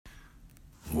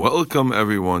Welcome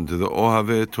everyone to the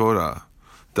Ohave Torah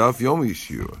Daf Yomi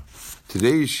Shiur.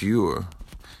 Today's Shiur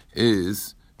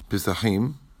is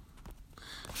Pesachim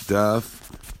Daf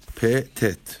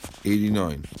Petet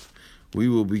 89. We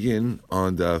will begin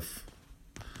on Daf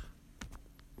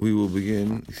Pechet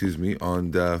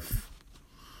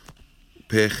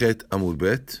Amud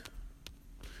Bet.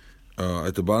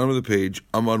 At the bottom of the page,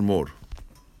 Amar Mor.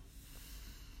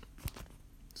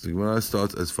 So the Gemara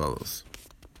starts as follows.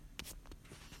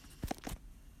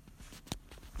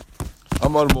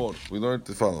 Amar Mor. We learned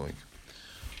the following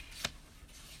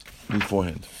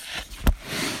beforehand.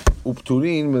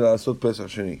 Upturin milasot Pesach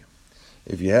Sheni.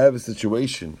 If you have a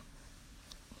situation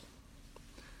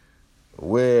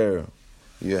where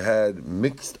you had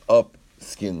mixed up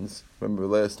skins, remember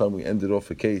last time we ended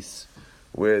off a case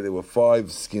where there were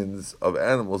 5 skins of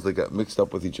animals that got mixed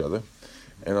up with each other,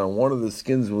 and on one of the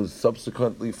skins was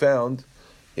subsequently found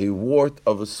a wart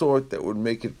of a sort that would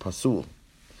make it pasul.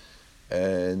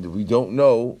 And we don't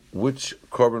know which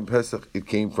Korban Pesach it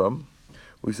came from.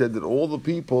 We said that all the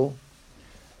people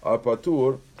are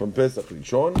patur from Pesach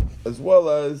Rishon as well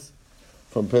as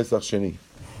from Pesach Sheni.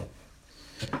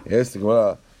 Yes, the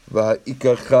Gemara,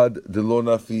 v'ha'ikar chad delo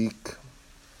nafik.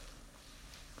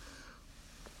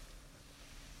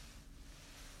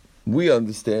 We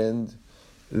understand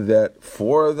that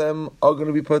 4 of them are going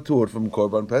to be patur from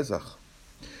Korban Pesach.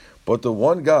 But the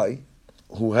one guy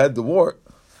who had the wart,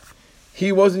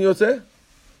 he wasn't Yotzeh,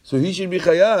 so he should be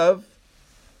Chayav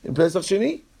in Pesach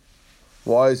Sheni.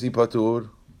 Why is he patur?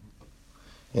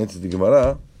 Answer the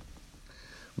Gemara,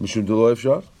 Mishum Delo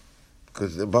Efshar,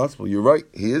 because it's impossible. You're right,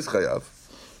 he is Chayav,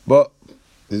 but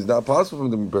it's not possible for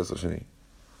him to be Pesach Sheni.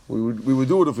 We would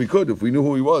do it if we could, if we knew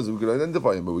who he was, if we could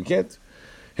identify him, but we can't.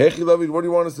 Hechi David, what do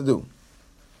you want us to do?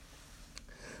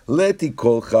 Leti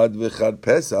kol chad v'chad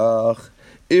Pesach.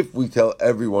 If we tell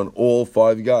everyone, all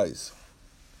 5 guys,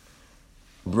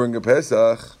 bring a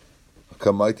Pesach,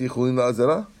 kamaiti chulin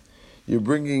la'azara. You're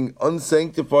bringing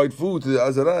unsanctified food to the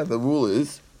azara. The rule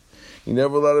is, you're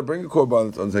never allowed to bring a korban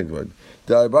that's unsanctified.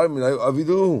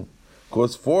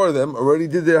 Because 4 of them already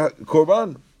did their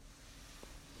korban.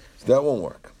 So that won't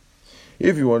work.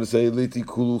 If you want to say, leti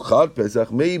kulu chad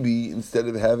Pesach, maybe instead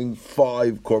of having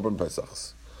 5 korban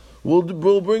Pesachs, we'll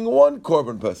bring 1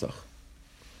 korban Pesach.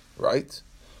 Right?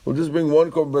 We'll just bring 1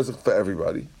 korban Pesach for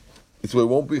everybody. So it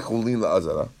won't be chulin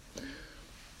la'azara.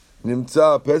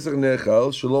 Nimtza Pesach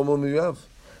nechal shalom al.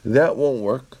 That won't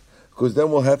work, because then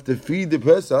we'll have to feed the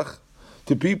Pesach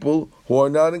to people who are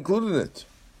not included in it.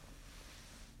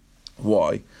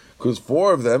 Why? Because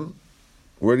 4 of them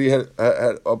already had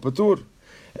a patur,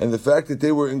 and the fact that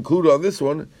they were included on this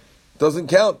one doesn't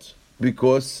count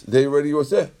because they already were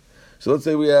set. So let's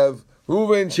say we have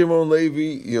Reuven, Shimon,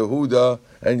 Levi, Yehuda,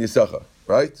 and Yisachar,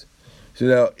 right? So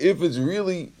now, if it's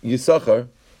really Yisachar,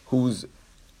 whose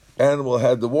animal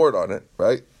had the wart on it,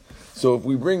 right? So if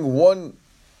we bring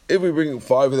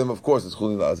 5 of them, of course, it's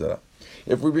chulin la'azara.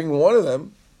 If we bring 1 of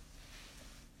them,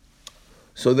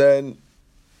 so then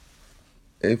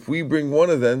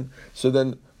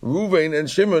Reuven and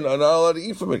Shimon are not allowed to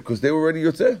eat from it because they were already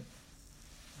yotzeh.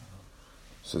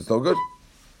 So it's no good.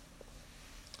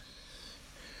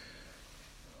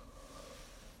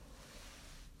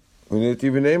 We need to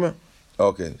even name it.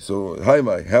 Okay, so what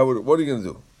are you going to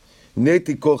do?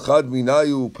 Neti kol chad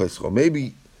minayu pescho.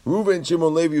 Maybe Reuven,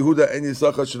 Shimon, Levi, Yehuda, and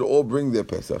Yisachar should all bring their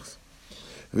pesachs.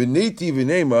 V'neti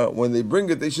v'nema, when they bring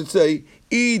it, they should say,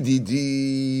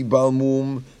 Ididi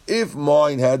balmum, if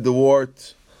mine had the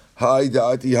wart, hai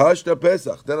da'ati hashta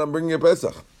pesach, then I'm bringing a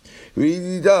pesach.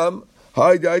 V'ididam,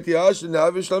 hai da'ati hashta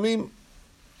na'av shlamim.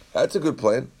 That's a good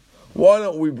plan. Why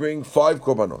don't we bring 5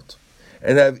 korbanot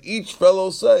and have each fellow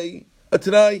say a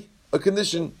tanai, a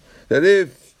condition, that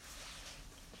if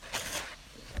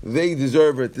they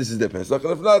deserve it, this is their Pesach,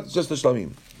 and if not, it's just a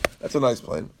shlamim. That's a nice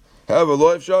plan. However,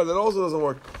 lo efshar, that also doesn't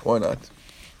work. Why not?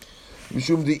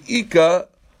 Mishum di'ika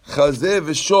chazeh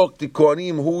v'shok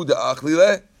tikonim hu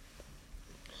da'achlileh.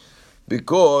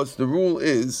 Because the rule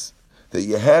is that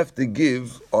you have to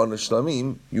give on a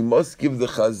shlamim, you must give the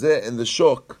chazeh and the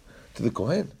shok to the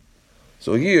kohen.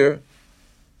 So here,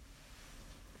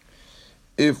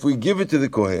 if we give it to the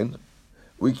kohen,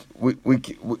 we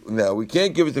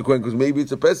can't give it to the kohen because maybe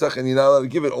it's a Pesach and you're not allowed to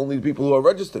give it only to people who are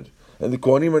registered, and the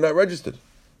kohanim are not registered,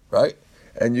 right?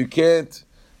 And you can't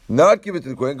not give it to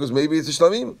the kohen because maybe it's a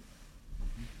shlamim.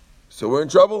 So we're in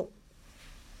trouble.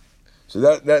 So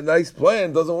that nice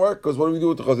plan doesn't work because what do we do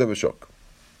with the chazeh v'shok?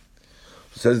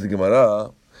 Says the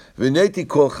Gemara, v'neti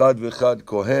kol chad v'chad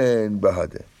kohen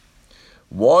bahadeh.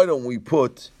 Why don't we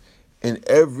put in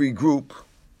every group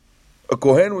a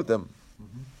kohen with them?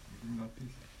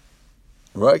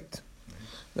 Right?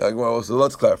 Now, so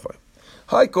let's clarify.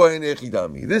 Hi Kohen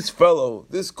Echidami. This fellow,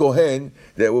 this Kohen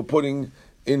that we're putting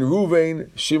in Ruvain,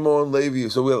 Shimon, Levi.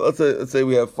 So let's say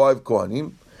we have 5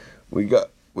 Kohanim. We got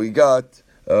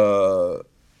Nadav,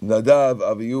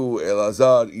 Avihu,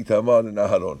 Elazar, Itamar, and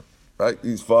Aharon. Right?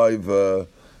 These 5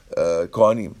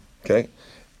 Kohanim. Okay?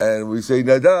 And we say,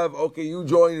 Nadav, okay, you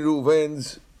join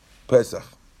Ruvain's Pesach.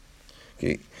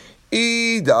 Okay.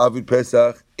 David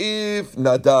Pesach, if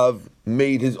Nadav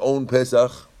made his own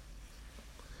Pesach,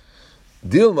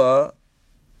 Dilma,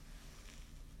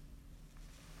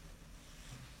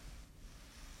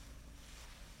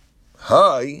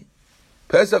 hi,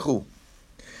 Pesachu.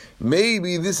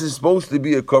 Maybe this is supposed to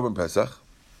be a Korban Pesach,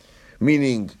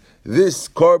 meaning this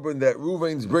carbon that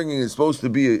Ruvain's bringing is supposed to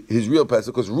be his real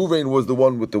Pesach, because Ruvain was the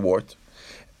one with the wart.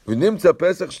 And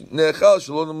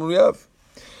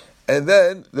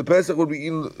then the Pesach would be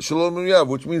eaten Shalom Yav,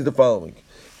 which means the following.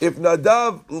 If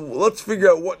Nadav, let's figure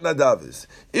out what Nadav is.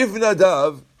 If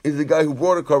Nadav is the guy who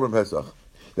brought a Korban Pesach,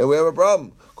 then we have a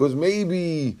problem. Because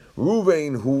maybe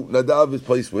Ruvain, who Nadav is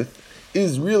placed with,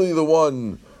 is really the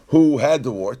one who had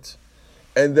the wart.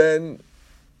 And then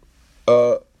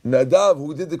Nadav,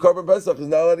 who did the Korban Pesach, is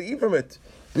not allowed to eat from it.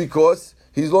 Because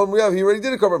he's Lo Yav, he already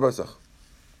did a Korban Pesach.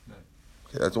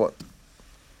 Okay, that's one.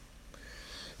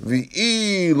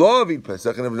 V'i lo avid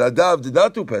Pesach, and if Nadav did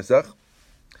not do Pesach,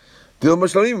 maybe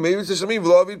it's a shlamim,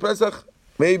 lo avid Pesach.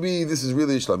 Maybe this is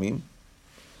really a shlamim,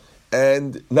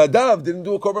 and Nadav didn't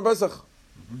do a korban Pesach.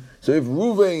 Mm-hmm. So if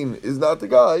Ruvain is not the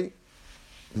guy,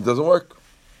 it doesn't work.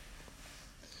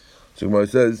 So Gemara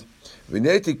says,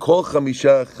 "V'neti kol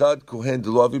chamisha chad kohen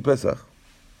de lo avid Pesach."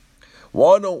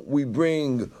 Why don't we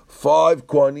bring 5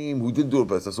 Kohanim who didn't do a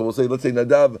Pesach? So we'll say, let's say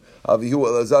Nadav, Avihu,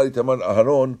 Elazar, Itamar,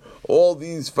 Aharon. All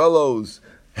these fellows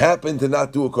happen to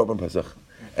not do a Korban Pesach,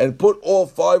 and put all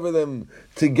 5 of them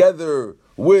together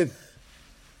with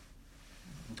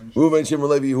Reuven, Shimon,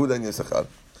 Levi, Yehuda, and Yisachar.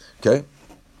 Okay.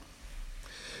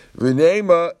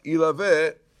 V'neima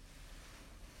ilaveh,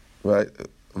 right?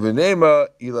 V'neima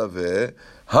ilaveh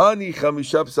hani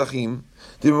chamisha pesachim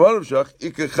dimarav shach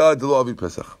ikechad lo avid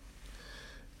Pesach.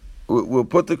 We'll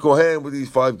put the Kohen with these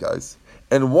 5 guys,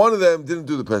 and one of them didn't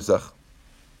do the Pesach.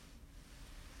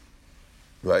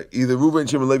 Right? Either Reuven,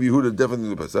 Shimon, Levi, Yehuda definitely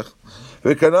do the Pesach.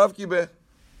 V'kanav kibeh,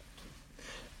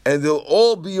 and they'll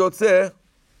all be yotzeh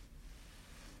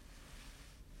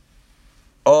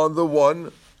on the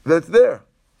one that's there.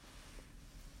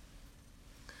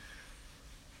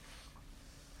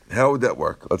 How would that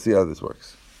work? Let's see how this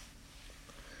works.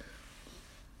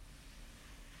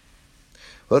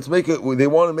 Let's make it. They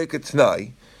want to make a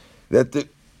t'nai that in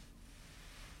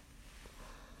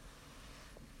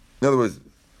other words,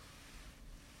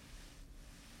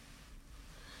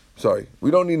 sorry,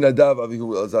 we don't need Nadav,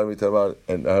 Avihu, Elazar, Itamar,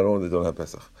 and Aharon that don't have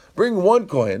Pesach. Bring one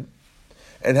Kohen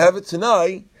and have it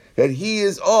t'nai that he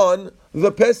is on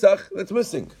the Pesach that's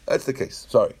missing. That's the case.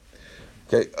 Sorry.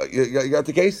 Okay, you got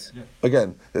the case? Yeah.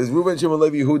 Again, there's Reuven, Shimon,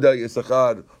 Levi, Yehuda,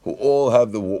 Yisachar, who all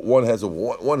have one has a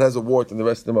wart, and the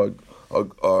rest of them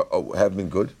have been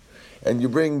good. And you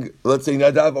bring, let's say,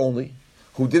 Nadav only,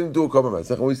 who didn't do a Korban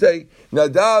Pesach, and we say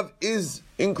Nadav is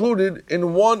included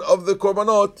in one of the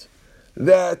Korbanot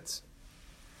that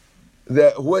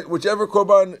whichever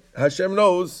Korban Hashem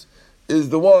knows is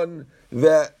the one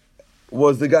that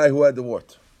was the guy who had the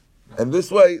wart. And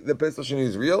this way, the Pesach Sheni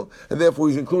is real, and therefore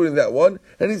he's including that one,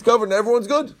 and he's covered, and everyone's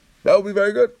good. That would be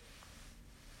very good.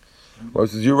 Well,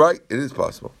 says, you're right, it is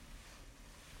possible.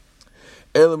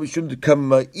 If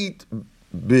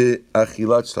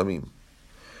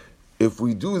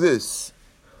we do this,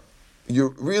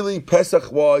 you're really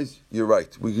Pesach-wise, you're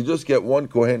right. We could just get one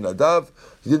Kohen Nadav,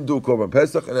 he didn't do a Korban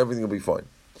Pesach, and everything will be fine.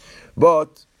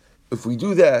 But if we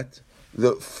do that,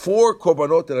 the 4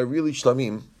 Korbanot that are really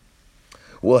Shlamim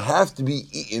will have to be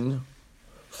eaten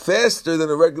faster than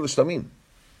a regular Shlamim.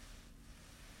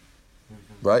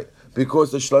 Right? Because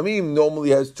the Shlamim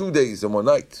normally has 2 days and 1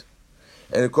 night.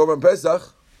 And the Korban Pesach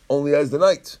only has the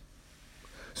night.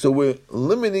 So we're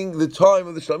limiting the time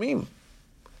of the Shlamim.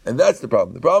 And that's the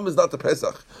problem. The problem is not the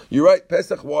Pesach. You're right,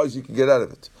 Pesach-wise you can get out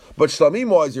of it. But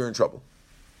Shlamim-wise you're in trouble.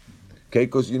 Okay?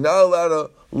 Because you're not allowed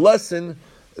to lessen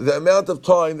the amount of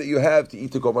time that you have to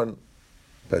eat the Korban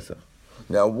Pesach.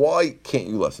 Now, why can't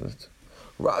you lessen it?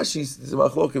 Rashi says,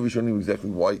 we show you exactly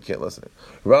why you can't lessen it.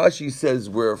 Rashi says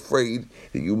we're afraid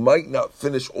that you might not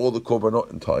finish all the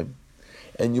korbanot in time,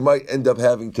 and you might end up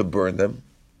having to burn them,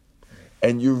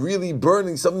 and you're really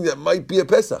burning something that might be a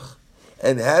Pesach.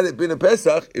 And had it been a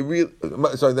Pesach, there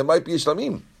might be a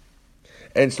Shlamim.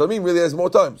 And Shlamim really has more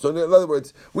time. So in other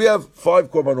words, we have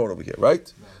 5 korbanot over here,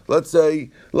 right? let's say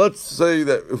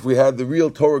that if we had the real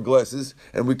Torah glasses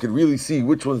and we could really see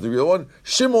which one's the real one,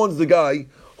 Shimon's the guy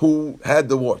who had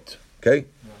the wart. Okay?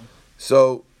 Yeah.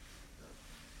 So,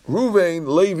 Ruvain,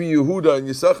 Levi, Yehuda, and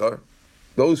Yisachar,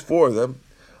 those four of them,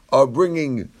 are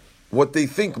bringing what they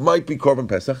think might be Korban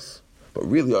Pesachs, but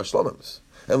really are Shlomims.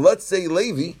 And let's say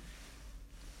Levi,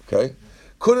 okay,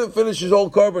 couldn't finish his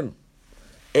own Korban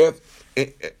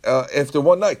after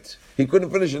one night. He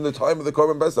couldn't finish in the time of the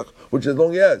Korban Pesach, which is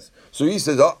long he has. So he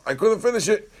says, I couldn't finish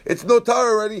it. It's no tar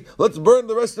already. Let's burn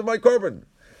the rest of my Korban.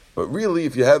 But really,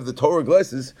 if you have the Torah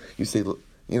glasses, you say,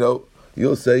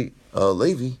 you'll say,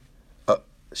 Levi,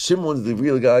 Shimon's the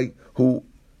real guy who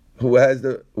has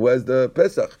the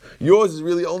Pesach. Yours is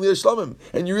really only a Shlamim,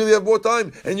 and you really have more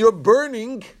time, and you're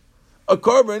burning a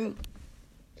Korban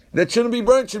that shouldn't be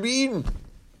burnt, should be eaten.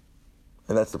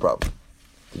 And that's the problem.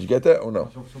 Did you get that or no?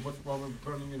 So what's the problem with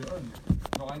burning it earlier?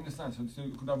 No, I understand. So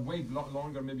you could have waited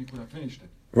longer, maybe you could have finished it.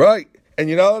 Right. And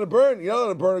you're not allowed to burn. You're not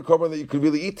allowed to burn a Korban that you could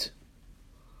really eat.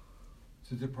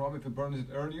 So the problem if it burns it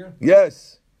earlier?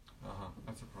 Yes.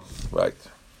 That's a problem. Right.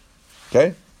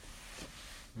 Okay?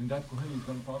 I mean, that Kohen is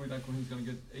going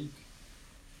to get eight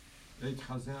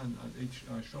chazan and 8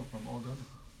 shok from all the others.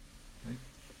 Right?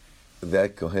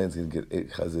 That Kohen's going to get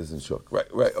 8 chazes and shok.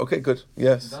 Right. Okay, good.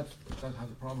 Yes. That has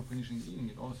a problem finishing eating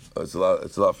it also.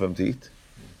 It's a lot for him to eat.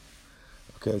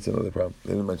 Yeah. Okay, that's another problem.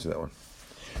 They didn't mention that one.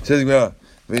 It says,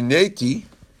 V'neti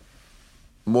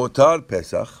motar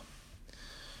Pesach.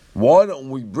 Why don't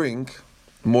we bring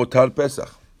motar Pesach?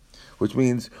 Which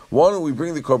means, why don't we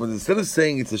bring the korban, instead of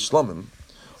saying it's a shlamim,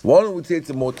 why don't we say it's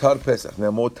a motar Pesach? Now,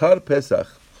 motar Pesach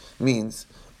means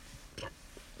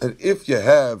that if you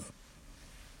have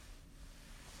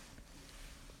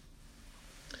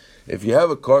a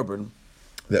korban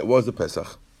that was a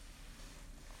Pesach,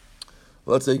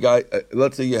 let's say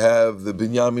you have the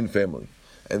Binyamin family,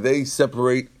 and they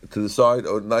separate to the side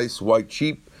a nice white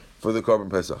sheep for the korban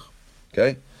Pesach,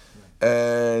 okay?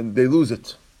 And they lose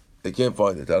it. They can't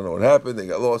find it. I don't know what happened. They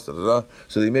got lost.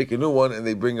 So they make a new one and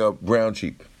they bring a brown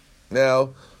sheep.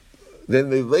 Now, then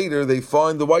they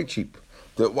find the white sheep.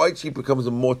 The white sheep becomes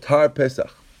a motar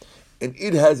Pesach, and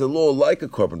it has a law like a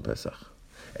korban Pesach,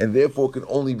 and therefore can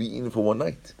only be eaten for one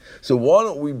night. So why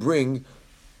don't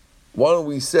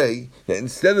we say that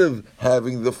instead of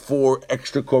having the 4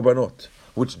 extra korbanot,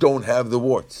 which don't have the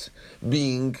warts,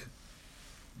 being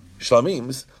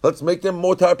shlamims, let's make them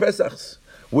motar Pesachs,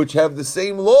 which have the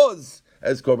same laws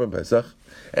as Korban Pesach,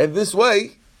 and this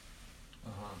way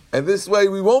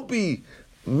we won't be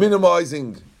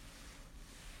minimizing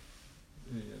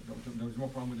no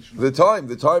problem with the time.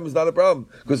 The time is not a problem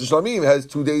because the Shlamim has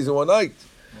 2 days and 1 night,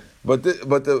 but the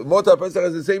Motar Pesach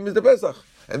is the same as the Pesach,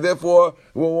 and therefore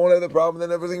we won't have the problem.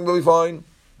 Then everything will be fine.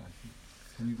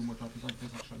 Can you do Motar Pesach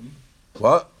Shlamim?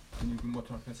 What? Can you do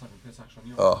Motar Pesach and Pesach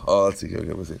Shlamim? Oh, let's see.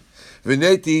 Okay, we'll see.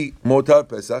 V'neti Motar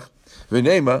Pesach.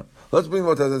 V'neima, let's bring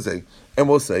what does it say, and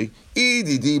we'll say,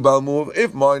 Edidi balmum,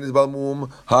 if mine is balmum,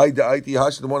 hi da'iti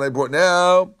hash, the one I brought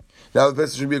now the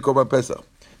Pesach should be a korban Pesach.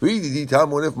 Edidi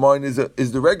tamun, if mine is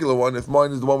the regular one, if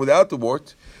mine is the one without the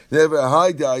wart, never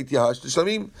hi da'iti hash the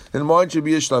shlamim, and mine should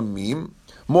be a shlamim,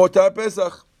 motar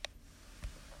Pesach.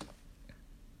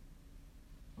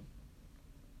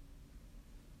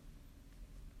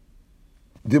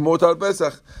 The motar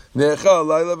Pesach, ne'echal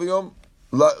layla v'yom.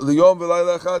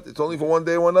 It's only for 1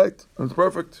 day, 1 night. That's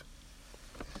perfect.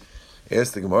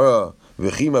 Ask the Gemara,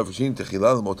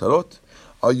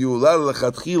 are you allowed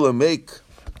to make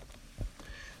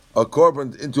a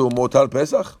korban into a motar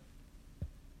Pesach?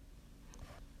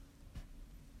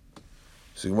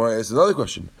 So the Gemara asks another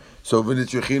question. So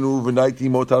let's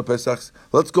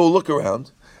go look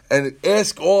around and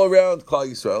ask all around Klal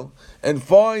Yisrael and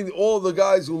find all the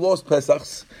guys who lost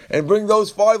Pesachs and bring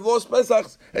those 5 lost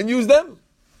Pesachs and use them.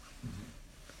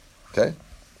 Okay?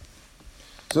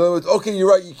 So in other words, okay, you're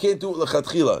right, you can't do it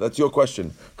l'chatchila. That's your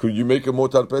question. Could you make a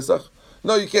motar Pesach?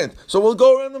 No, you can't. So we'll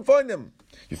go around and find them.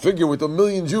 You figure with 1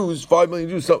 million Jews, 5 million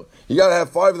Jews, so you got to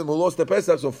have 5 of them who lost their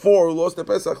Pesach, or 4 who lost their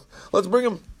Pesach. Let's bring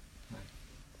them.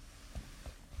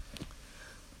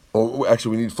 Or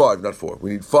actually, we need 5, not 4.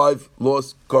 We need 5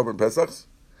 lost korban Pesachs,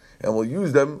 and we'll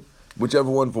use them, whichever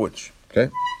one for which. Okay?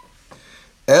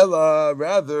 Ella,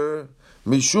 rather,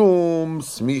 mishum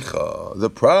smicha. The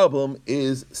problem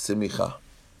is smicha.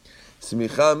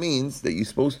 Smicha means that you're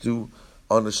supposed to,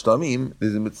 on the shlamim,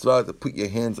 there's a mitzvah to put your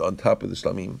hands on top of the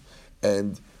shlamim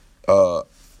and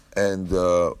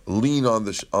lean on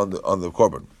the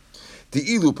korban.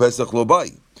 Ti'ilu Pesach lo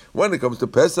bai. When it comes to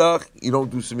Pesach, you don't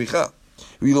do smicha.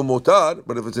 Ilu motar,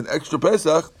 but if it's an extra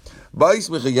Pesach, bai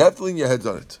smicha, you have to lean your heads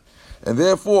on it, and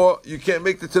therefore you can't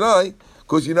make the Tanai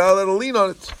because you're not allowed to lean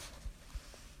on it.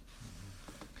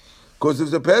 Because if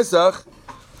it's a Pesach,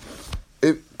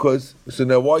 so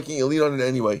now why can't you lean on it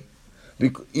anyway?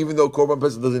 Even though Korban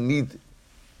Pesach doesn't need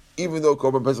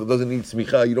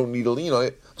smicha, you don't need to lean on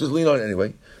it. Just lean on it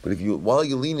anyway. But while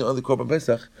you're leaning on the Korban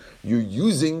Pesach, you're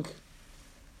using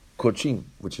kochim,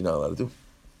 which you're not allowed to do,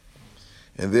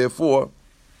 and therefore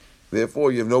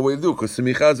you have no way to do it because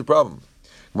smicha is a problem.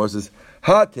 Gemara says,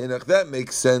 "Ha tenach." That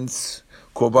makes sense.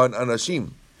 Korban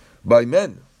anashim by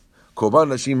men. Korban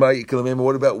anashim ma'ikalamem.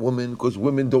 What about women? Because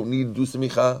women don't need to do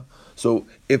smicha. So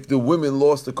if the women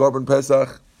lost the Korban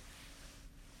Pesach,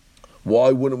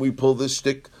 why wouldn't we pull this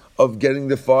shtick of getting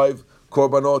the 5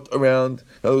 korbanot around?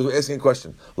 In other words, we're asking a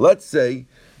question. Let's say,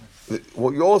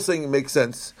 what you're all saying makes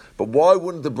sense, but why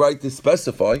wouldn't the Braita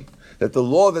specify that the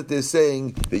law that they're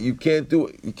saying that you can't do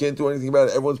anything about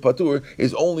it, everyone's patur,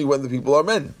 is only when the people are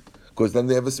men? Because then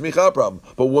they have a smicha problem.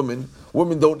 But women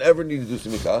don't ever need to do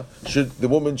smicha. The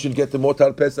woman should get the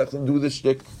motar pesach and do this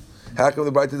shtick. How come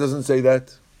the Braita doesn't say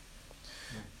that?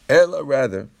 Ella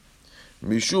rather,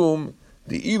 mishum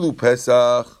the ilu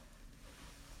pesach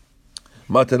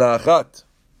matana achat.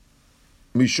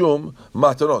 Mishum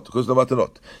matanot, because the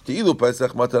matanot. The ilu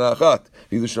pesach matana achat.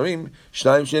 Ilu shlamim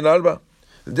shnayim shein arba.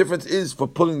 The difference is for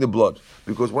pulling the blood,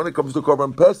 because when it comes to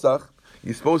Korban Pesach,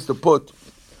 you're supposed to put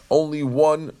only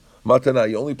one matana.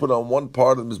 You only put on one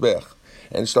part of the mizbeach,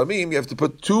 and shlamim you have to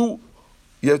put 2.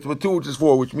 You have to put 2, which is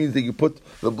 4, which means that you put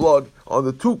the blood on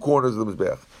the 2 corners of the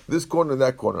mizbeach, this corner and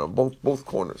that corner, on both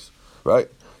corners, right?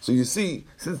 So you see,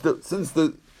 since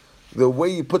the way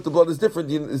you put the blood is different,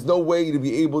 there's no way to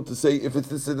be able to say if it's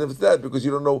this and if it's that, because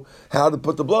you don't know how to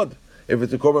put the blood. If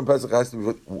it's a Korban Pesach,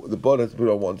 the blood has to be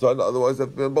on one side, otherwise it has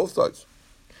to be on both sides.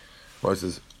 Gemara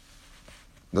says,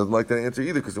 doesn't like that answer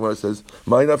either, because the Gemara says,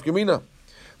 "Ma'in afkamina."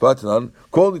 Vatanan,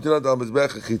 kol nitanat al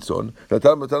mizbeach chitzon,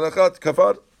 natan matanachat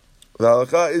kafar. The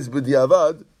halacha is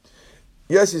b'diavad.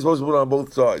 Yes, you're supposed to put it on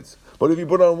both sides, but if you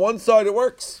put it on one side, it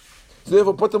works. So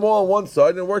therefore, put them all on one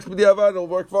side, and it works b'diavad. It'll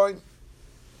work fine.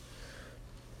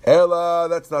 Ella,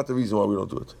 that's not the reason why we don't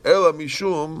do it. Ella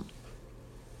mishum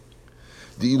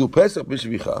the ilu pesach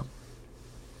b'shvicha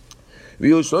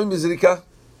v'ilu shloim b'zrika.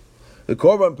 The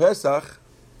Korban Pesach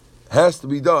has to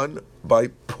be done by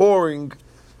pouring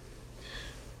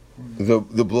the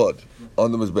blood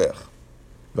on the mizbeach,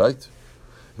 right?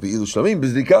 V'ilu shlamim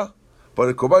b'zrika, but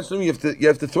a korban shlamim you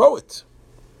have to throw it.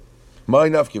 My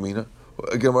nafkamina.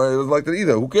 Again, I don't like that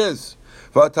either. Who cares?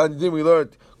 V'atanidim we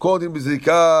learned kodim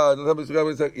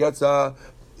b'zrika. Yatsa.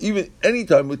 Even any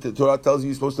time the Torah tells you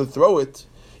you're supposed to throw it,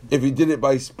 if you did it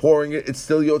by pouring it, it's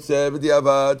still yotzeh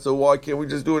b'diavad. So why can't we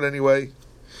just do it anyway?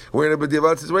 We're in a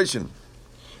b'diavad situation.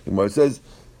 The Gemara says,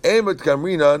 "Emet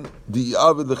kamrinan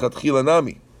di'avid lechatchila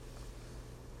nami."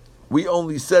 We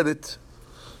only said it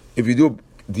if you do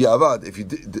di'avad. If you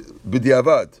did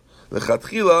b'di'avad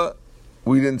lechatchila,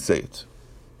 we didn't say it.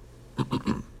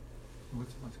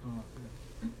 What's going on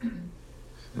there?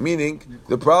 Meaning,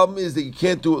 the problem is that you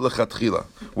can't do it lechatchila,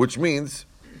 which means,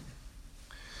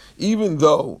 even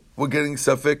though we're getting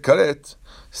safek karet,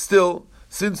 still,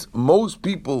 since most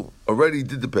people already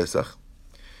did the Pesach,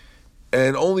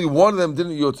 and only one of them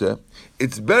didn't yotzeh,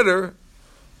 it's better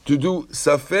to do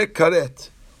safek karet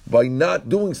by not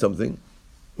doing something,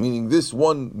 meaning this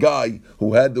one guy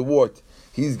who had the wart,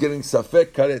 he's getting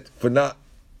safek karet for not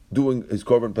doing his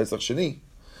Korban Pesach Sheni,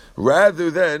 rather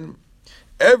than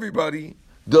everybody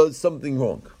does something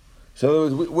wrong. So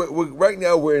in other words, right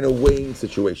now we're in a weighing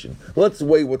situation. Let's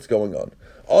weigh what's going on.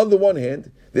 On the one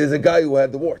hand, there's a guy who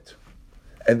had the wart,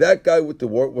 and that guy with the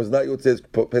wart was not Yotzei's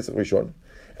Pesach Rishon,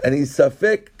 and he's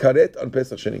Safek Karet on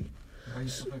Pesach Sheni. Why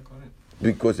is Safek Karet?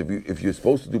 Because if you're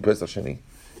supposed to do Pesach Sheni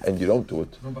and you don't do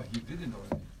it, No, but he didn't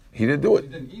already. he didn't do He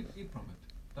it. didn't eat from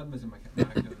it. That doesn't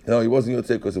make No, he wasn't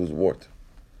Yotzei because it was wart.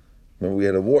 Remember, we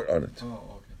had a wart on it, Oh,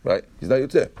 okay. right? He's not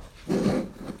Yotzei.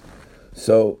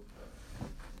 So,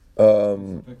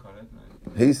 Safek Karet,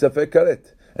 right? he's Safek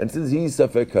Karet. And since he's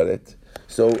Safek Karet,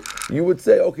 so you would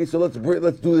say, okay, so let's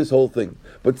do this whole thing.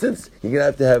 But since you're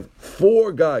going to have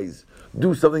 4 guys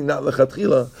do something not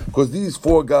lechatchila, because these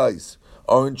 4 guys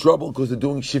are in trouble because they're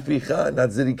doing shificha, not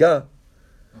zirika.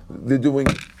 They're doing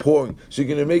pouring. So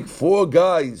you're going to make 4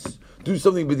 guys do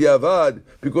something b'diavad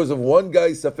because of one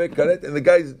guy's safek karet, and the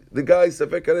guy's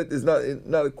safek karet is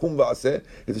not a kum v'aseh,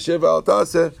 it's a sheva al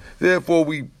ta'aseh. Therefore,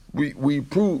 we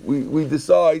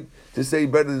decide to say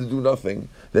better to do nothing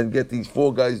than get these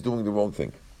 4 guys doing the wrong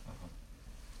thing.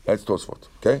 That's Tosfot,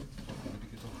 okay?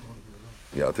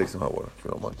 Yeah, I'll take some hot water if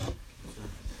you don't mind.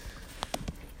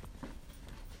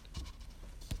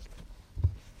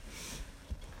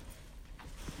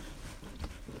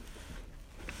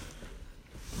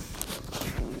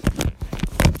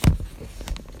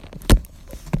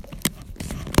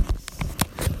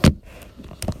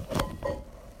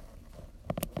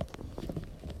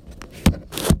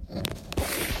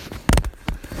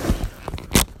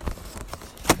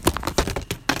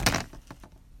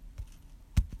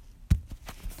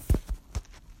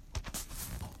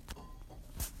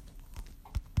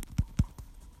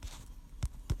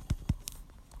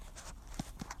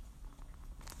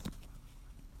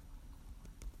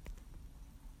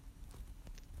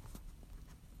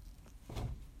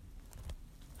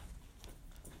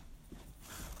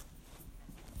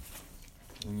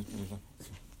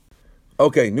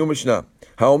 Okay, new Mishnah.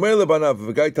 Ha'omer lebanav, if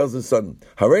a guy tells his son,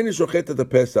 Hareini shochet et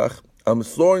Pesach, I'm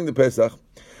slaughtering the Pesach,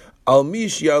 al mi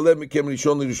shi'aleh mikem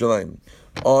rishon l'Yerushalayim,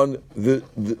 on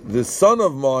the son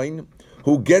of mine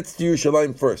who gets to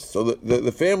Yerushalayim first. So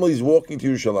the family is walking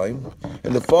to Yerushalayim,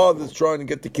 and the father is trying to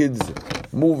get the kids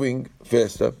moving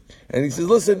faster. And he says,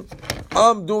 listen,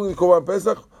 I'm doing the Korban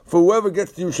Pesach for whoever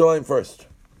gets to Yerushalayim first.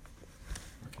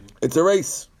 It's a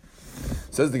race.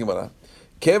 Says the Gemara.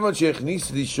 When the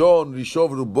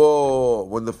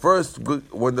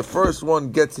first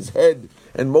one gets his head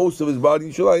and most of his body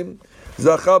in Yerushalayim,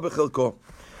 Zacha b'chelko,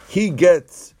 he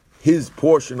gets his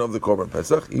portion of the Korban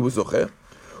Pesach. He was zocher.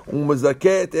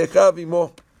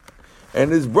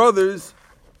 And his brothers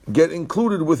get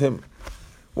included with him.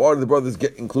 Why do the brothers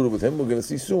get included with him? We're going to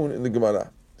see soon in the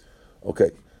Gemara. Okay,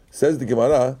 says the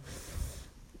Gemara.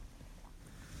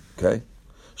 Okay,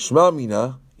 Shma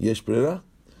mina yesh brera.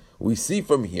 We see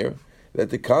from here that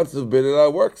the concept of brera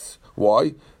works.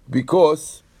 Why?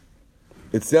 Because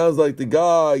it sounds like the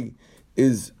guy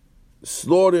is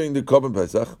slaughtering the Korban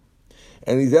Pesach,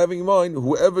 and he's having in mind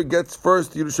whoever gets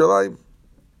first to Yerushalayim.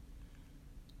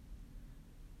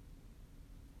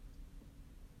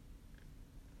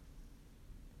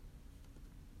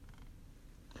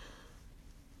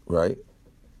 Right?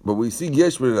 But we see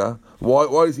yesh brera.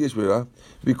 Why is yesh brera?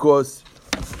 Because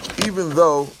even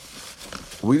though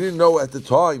we didn't know at the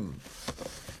time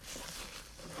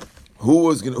who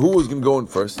was going to go in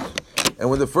first,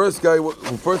 and when the first guy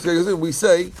goes in, we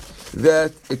say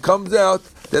that it comes out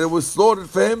that it was slaughtered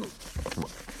for him.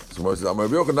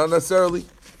 Not necessarily.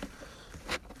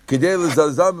 He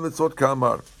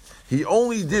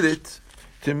only did it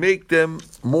to make them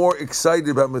more excited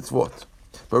about mitzvot.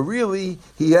 But really,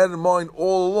 he had in mind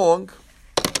all along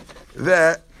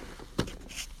that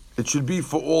it should be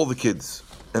for all the kids.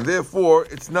 And therefore,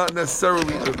 it's not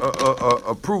necessarily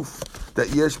a proof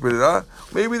that yesh brera.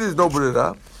 Maybe there's no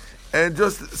brera. And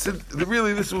just,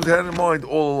 really, this was had in mind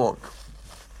all along.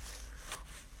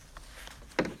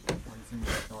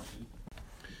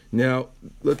 Now,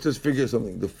 let's just figure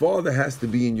something. The father has to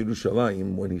be in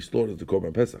Yerushalayim when he slaughters the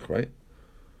Korban Pesach, right?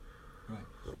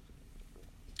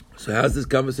 So how's this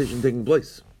conversation taking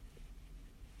place?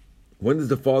 When does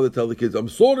the father tell the kids, I'm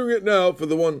slaughtering it now for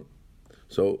the one?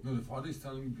 So no, the father is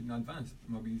telling him in advance.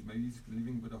 Maybe he's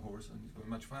leaving with a horse and he's going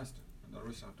much faster. And the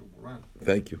rest have to go around.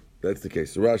 Thank you. That's the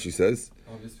case. So Rashi says,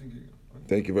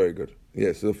 thank you, very good.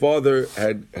 Yeah, so the father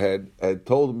had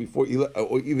told him before,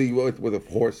 or either he went with a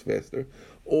horse faster,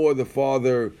 or the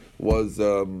father was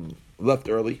left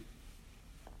early.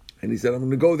 And he said, I'm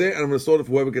going to go there and I'm going to slaughter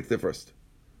for whoever gets there first.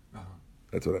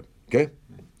 That's what okay?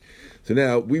 So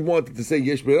now, we wanted to say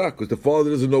yesh brera because the father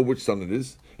doesn't know which son it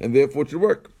is, and therefore it should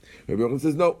work. Rabbi Yochanan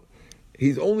says, no,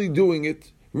 he's only doing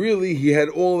it, really, he had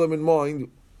all of them in mind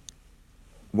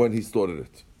when he slaughtered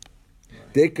it.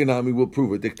 Dekanami will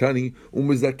prove it. Dektani,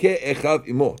 umizakeh echav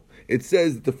imo. It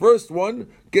says that the first one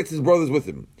gets his brothers with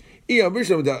him. If we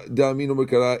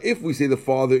say the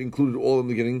father included all in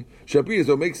the beginning, so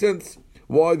it makes sense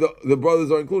why the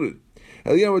brothers are included.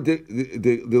 But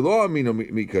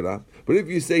if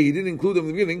you say he didn't include them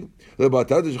in the beginning,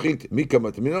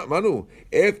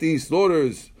 after he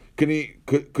slaughters, could he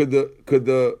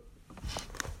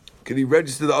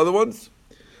register the other ones?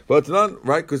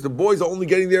 Right? Because the boys are only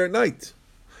getting there at night.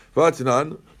 You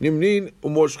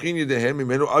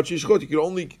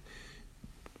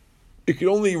can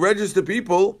only register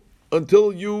people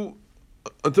until you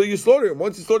slaughter him.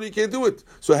 Once you slaughter, you can't do it.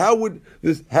 So how would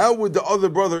the other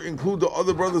brother include the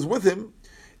other brothers with him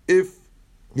if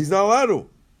he's not allowed to?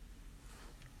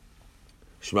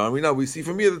 Shema, we see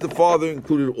from here that the father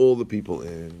included all the people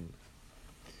in.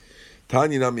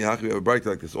 Tanya Nami, we have a bright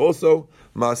like this. Also,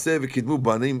 Maaseh v'kidmu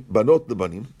banot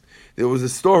lebanim. There was a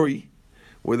story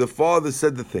where the father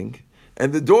said the thing,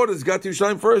 and the daughters got to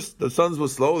Yerushalayim first. The sons were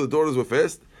slow, the daughters were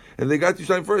fast, and they got to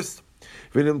Yerushalayim first.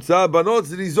 It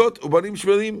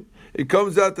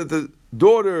comes out that the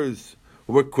daughters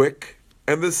were quick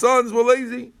and the sons were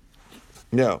lazy.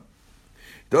 Now,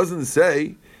 it doesn't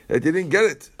say that they didn't get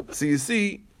it. So you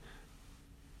see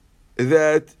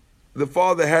that the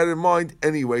father had in mind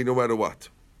anyway, no matter what.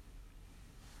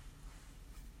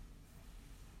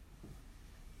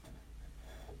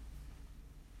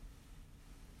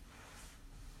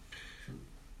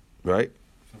 Right?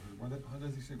 So how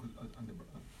does he say under?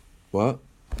 What?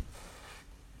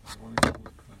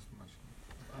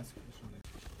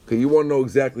 Okay, you want to know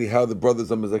exactly how the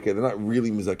brothers are mizakeh. They're not really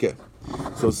mizakeh.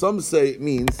 So some say it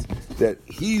means that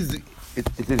it's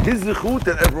in his zichut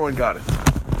that everyone got it.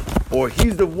 Or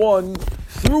he's the one,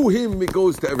 through him it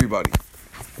goes to everybody.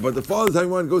 But the Father's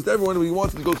having one goes to everyone, and he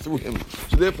wants it to go through him.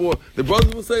 So therefore, the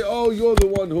brothers will say, "Oh, you're the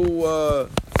one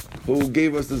who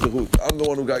gave us the zehut. I'm the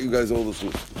one who got you guys all the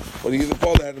zehut." But the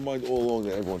Father had in mind all along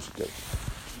that everyone should take.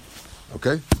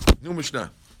 Okay? New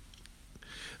Mishnah.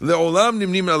 Le'olam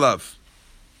nimnim alav.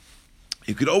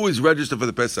 You could always register for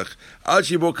the Pesach. As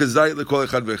long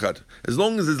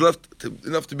as there's left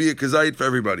enough to be a kazayit for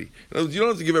everybody. In other words, you don't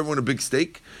have to give everyone a big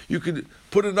steak. You could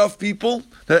put enough people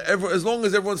that as long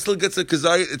as everyone still gets a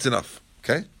kazayit, it's enough.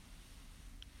 Okay?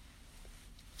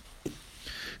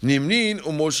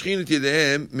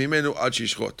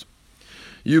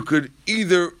 You could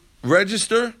either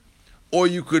register or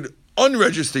you could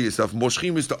unregister yourself.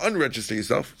 Moshchim is to unregister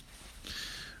yourself.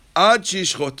 Ad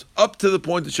shishchot, up to the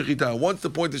point of shechita. Once the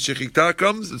point of shechita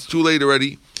comes, it's too late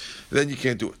already. Then you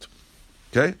can't do it.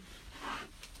 Okay?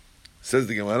 Says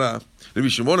the Gemara. Rabbi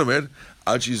Shimon Omer,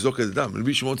 ad shizok dam.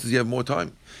 Rabbi Shimon says you have more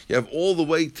time. You have all the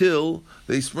way till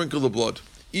they sprinkle the blood.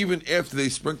 Even after they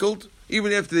sprinkled,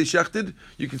 even after they shechted,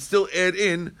 you can still add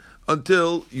in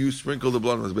until you sprinkle the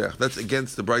blood on the mizbeach. That's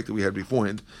against the bright that we had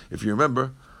beforehand. If you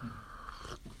remember,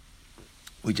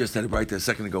 we just had a bright a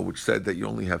second ago which said that you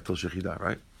only have till shechita,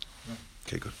 right?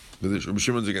 Okay, good. Rabbi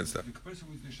Shimon's against that. The person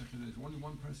with the shechita is only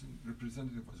one person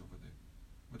representative was over there.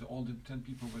 But all the 10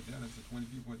 people were there, and the 20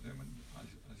 people were there as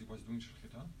he was doing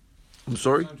shechita. I'm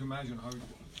sorry? I'm trying to imagine how it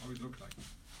looked like.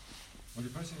 When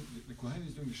the person, the Kohen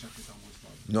is doing the shechita most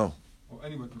likely. No. Or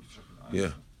anyone doing the shechita.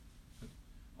 Yeah. But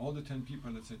all the 10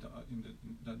 people, let's say, that are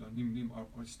nim are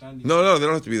standing. No, they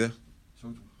don't have to be there.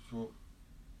 So.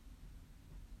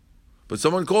 But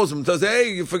someone calls him and says,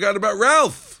 "Hey, you forgot about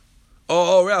Ralph."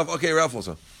 Oh, Ralph. Okay, Ralph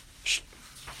also. Shh.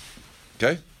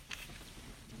 Okay.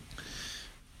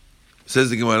 Says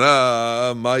the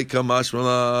Gemara, "Ma'ika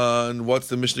mashmalan." What's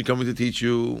the Mishnah coming to teach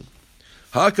you?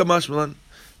 Haka mashmalan.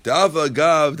 Da'ava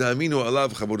gav da'aminu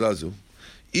alav chabodazu.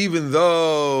 Even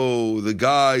though the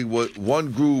guy,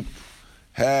 one group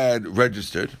had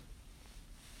registered,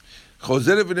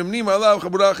 chozeret v'nimnim alav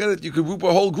chabodah acheret. You could group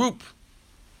a whole group,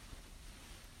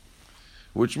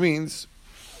 which means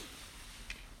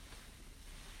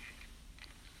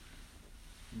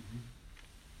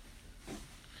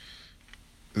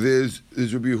there's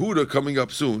Rabbi Yehuda coming up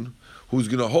soon, who's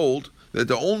going to hold that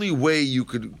the only way you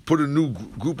could put a new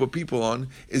group of people on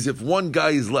is if one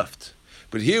guy is left.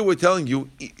 But here we're telling you,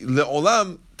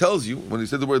 Le'olam tells you, when he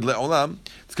said the word Le'olam,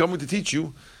 it's coming to teach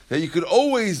you that you could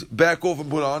always back off and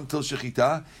put on till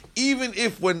Shechita, even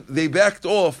if when they backed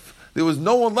off, there was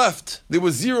no one left, there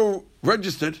was zero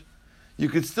registered, you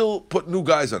could still put new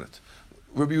guys on it.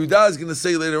 Rabbi Yehuda is going to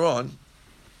say later on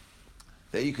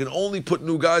that you can only put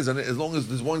new guys on it as long as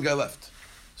there's one guy left.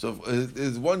 So if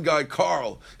there's one guy,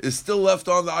 Carl, is still left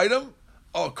on the item,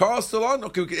 Carl's still on?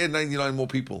 Okay, we can add 99 more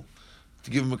people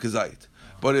to give him a kazayit.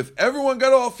 But if everyone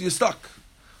got off, you're stuck.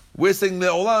 We're saying the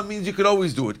olam means you could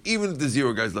always do it. Even if there's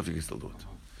 0 guys left, you can still do it.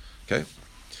 Okay?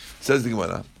 Says the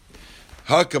Gemara.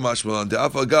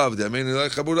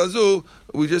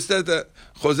 We just said that.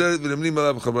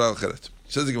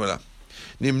 Says the Gemara.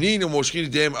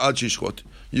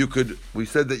 We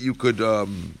said that you could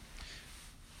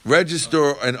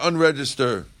register and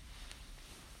unregister.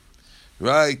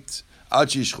 Right?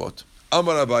 Achishchot.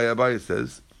 Amar Abaye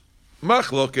says,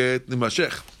 Machloket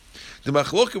nimashech. The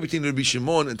machloket between Rabbi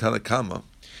Shimon and Tanakama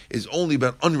is only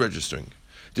about unregistering.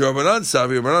 The Rabbanan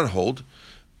Savi, Rabbanan hold,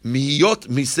 miyot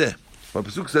miseh. My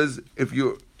pasuk says, if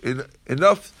you're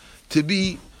enough to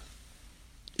be,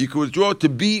 you can withdraw to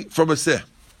be from a seh.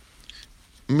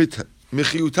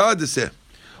 Mechiyutah de seh.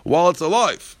 While it's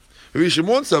alive. Rabbi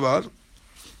Shimon Savar,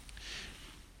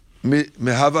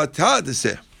 mehavata de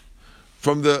seh.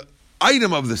 From the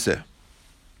item of the seh.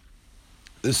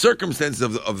 The circumstances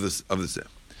of the seh.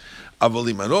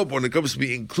 Avalimanop, when it comes to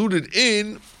be included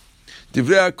in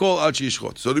Divrei HaKol Ad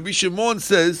Sheyishchot. So Rabbi Shimon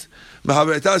says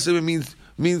mehavata seh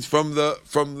means from the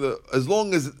as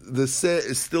long as the seh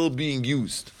is still being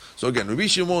used. So again, Rabbi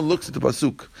Shimon looks at the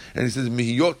pasuk and he says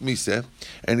mihiyot miseh,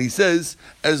 and he says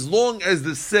as long as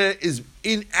the seh is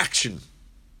in action.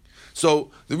 So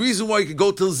the reason why you could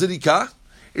go till zirika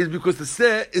is because the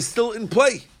seh is still in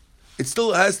play. It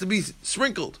still has to be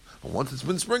sprinkled. But once it's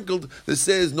been sprinkled, the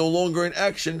seh is no longer in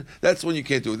action. That's when you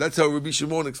can't do it. That's how Rabbi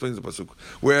Shimon explains the pasuk.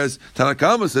 Whereas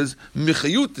Tanakama says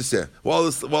michayut the seh while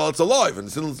it's alive, and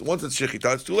once it's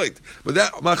shechita, it's too late. But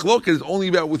that machloket is only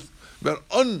about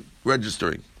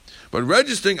unregistering. But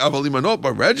registering, avalimanot,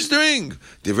 but registering,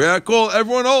 divrei hakol,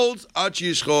 everyone holds, ad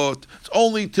sheyishchot. It's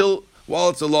only while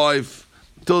it's alive,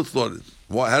 till it's slaughtered.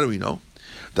 Why? How do we know?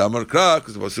 Damar kra,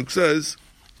 because the pasuk says,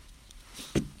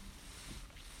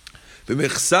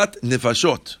 v'mechsat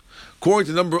nefashot, according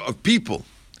to the number of people,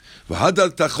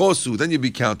 V'hadal tachosu, then you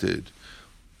be counted,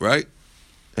 right?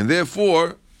 And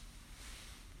therefore,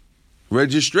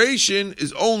 registration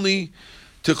is only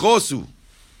techosu.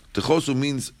 Techosu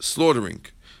means slaughtering,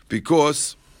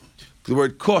 because the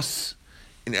word kos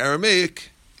in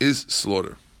Aramaic is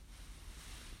slaughter.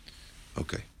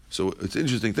 Okay, so it's an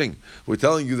interesting thing. We're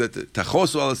telling you that the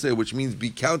tachosu alaseh, which means be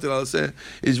counted alaseh,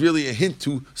 is really a hint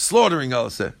to slaughtering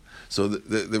alaseh. So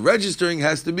the registering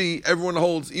has to be, everyone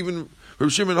holds, even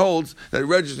Rav Shimon holds, that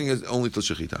registering is only till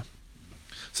shechita.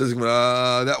 Says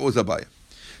that was Abaya.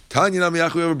 Tanya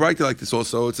Namiach, we have a brighter like this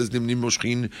also. It says Nimnim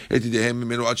Moshchin Etidehem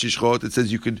Menu Achishchot. It says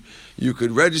you could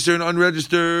register and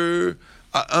unregister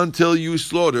until you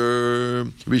slaughter.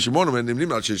 Rabbi Shimon Nimnim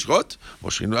Achishchot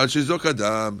Moshchin Achishzok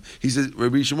Adam. He says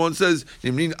Rabbi Shimon says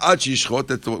Nimnim Achishchot.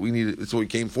 That's what we need. That's what we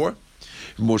came for.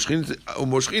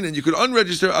 Moshchin, and you could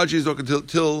unregister Achishzok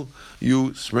until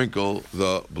you sprinkle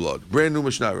the blood. Brand new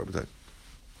Mishnah, Rabbi.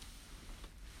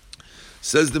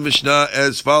 Says the Mishnah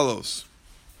as follows.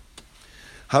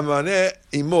 Hamaneh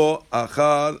imo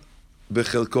achar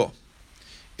bechelko.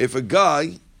 If a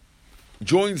guy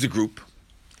joins a group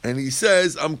and he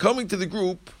says, I'm coming to the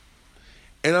group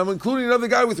and I'm including another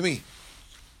guy with me.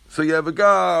 So you have a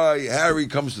guy, Harry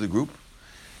comes to the group,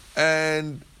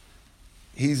 and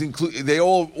he's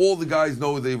all the guys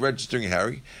know they're registering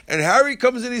Harry, and Harry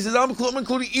comes in, he says, I'm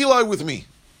including Eli with me.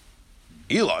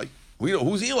 Eli? We know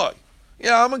who's Eli.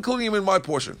 Yeah, I'm including him in my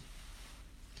portion.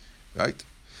 Right?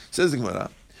 Says the Gemara.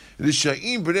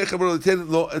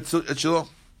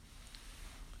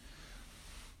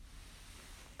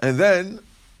 And then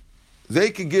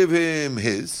they could give him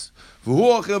his,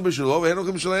 and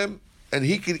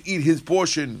he could eat his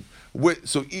portion with.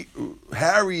 So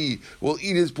Harry will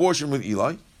eat his portion with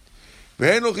Eli,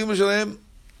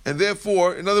 and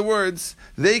therefore, in other words,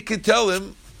 they could tell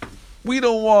him, we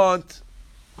don't want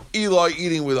Eli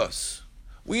eating with us.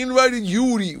 We invited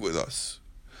you to eat with us.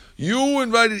 You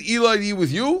invited Eli to eat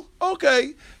with you?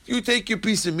 Okay. You take your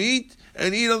piece of meat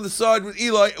and eat on the side with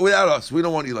Eli without us. We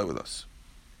don't want Eli with us.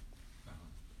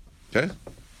 Okay?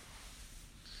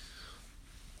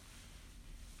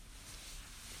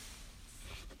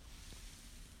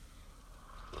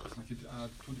 It's like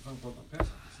two different Korban Pesach.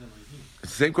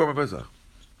 It's the same Korban Pesach.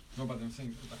 No, but I'm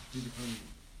saying like two different,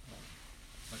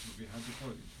 like we had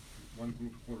before. One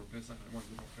group Korban Pesach and one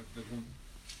group of Pesach.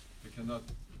 They cannot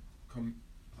come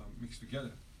mixed together.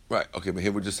 Right, okay, but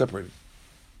here we're just separating.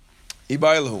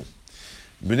 Ibaylahu.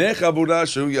 B'nei chabura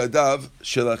shehu yadav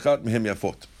shelachat mehem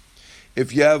yafot.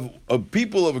 If you have a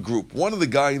people of a group, one of the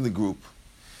guy in the group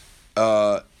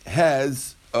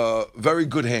has very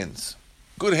good hands.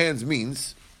 Good hands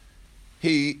means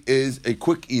he is a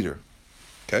quick eater.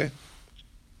 Okay?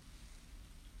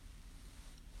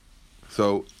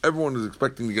 So everyone is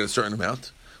expecting to get a certain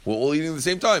amount. We're all eating at the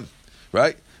same time,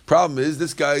 right? Problem is,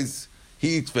 this guy's,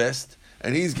 he eats fast,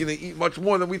 and he's going to eat much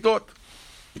more than we thought.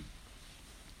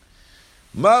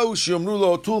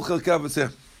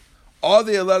 Are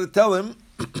they allowed to tell him,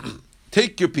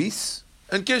 take your piece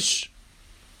and kish?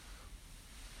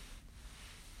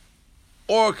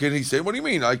 Or can he say, what do you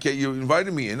mean? You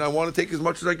invited me in, I want to take as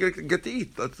much as I get to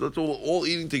eat. Let's all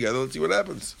eating together, let's see what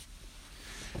happens.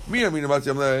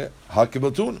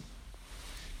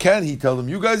 Can he tell them,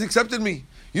 you guys accepted me?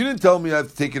 You didn't tell me I have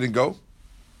to take it and go.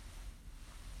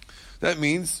 That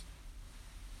means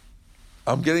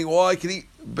I'm getting all I can eat.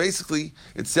 Basically,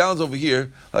 it sounds over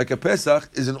here like a Pesach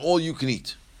is an all you can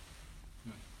eat.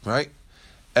 Right?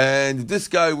 And this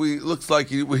guy, looks like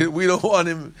we don't want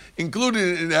him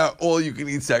included in our all you can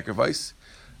eat sacrifice.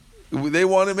 They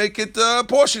want to make it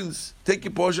portions. Take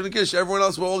your portion and kish. Everyone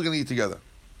else, we're all going to eat together.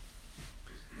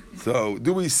 So,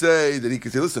 do we say that he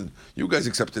could say, listen, you guys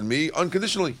accepted me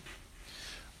unconditionally?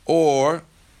 Or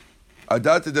could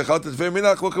they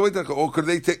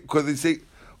say,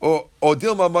 or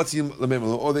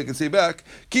they can say back,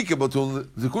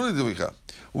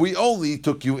 we only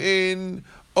took you in,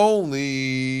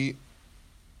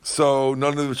 so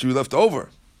none of it should be left over.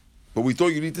 But we thought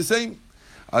you'd eat the same.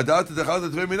 We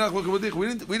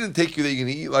didn't take you that you're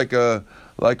going to eat like a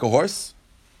horse.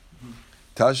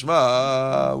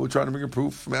 Tashma, we're trying to bring a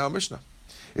proof from our Mishnah.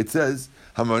 It says,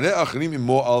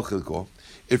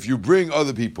 if you bring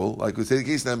other people, like we say the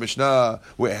case in our Mishnah,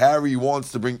 where Harry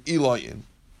wants to bring Eli in,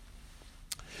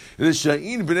 they're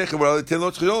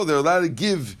allowed to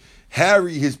give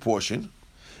Harry his portion,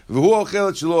 and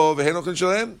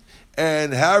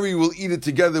Harry will eat it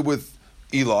together with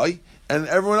Eli, and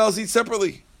everyone else eats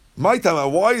separately. My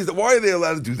time, why are they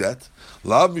allowed to do that?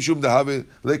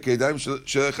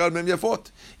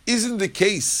 Isn't the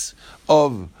case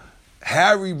of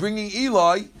Harry bringing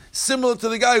Eli similar to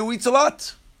the guy who eats a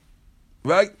lot?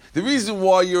 Right? The reason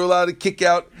why you're allowed to kick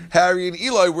out Harry and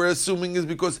Eli, we're assuming, is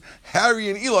because Harry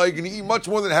and Eli are going to eat much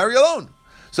more than Harry alone.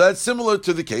 So that's similar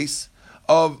to the case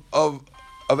of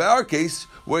our case,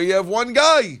 where you have one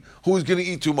guy who's going to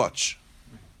eat too much.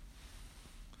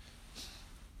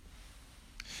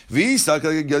 If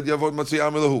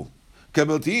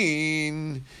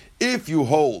you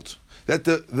hold that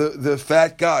the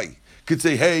fat guy could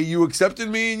say, hey, you accepted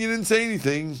me and you didn't say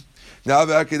anything, now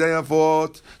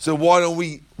so why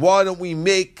don't we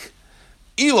make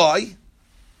Eli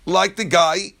like the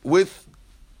guy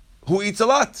who eats a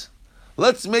lot?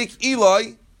 Let's make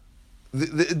Eli,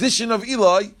 the addition of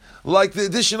Eli, like the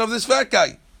addition of this fat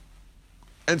guy.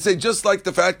 And say, just like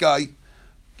the fat guy,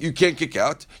 you can't kick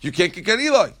out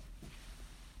Eli.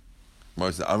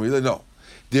 No.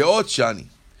 Shani.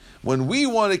 When we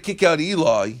want to kick out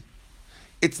Eli,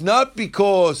 it's not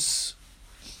because...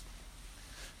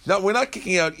 Now, we're not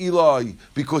kicking out Eli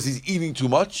because he's eating too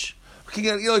much. We're kicking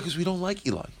out Eli because we don't like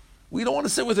Eli. We don't want to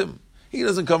sit with him. He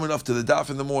doesn't come enough to the daf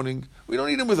in the morning. We don't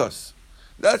need him with us.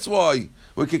 That's why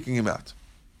we're kicking him out.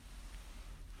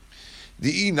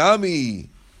 The inami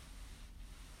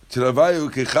because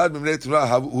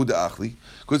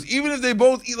even if they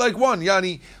both eat like one,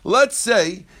 Yani, let's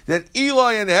say that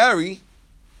Eli and Harry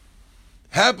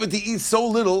happen to eat so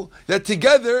little that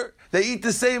together they eat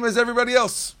the same as everybody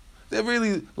else. They're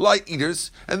really light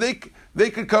eaters, and they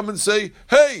could come and say,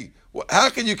 hey, how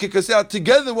can you kick us out?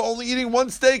 Together we're only eating one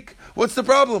steak. What's the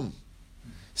problem?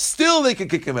 Still they could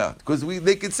kick him out, because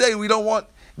they could say we don't want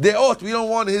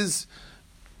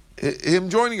him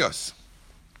joining us.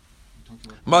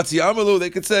 Matzi Amalu, they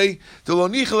could say, it's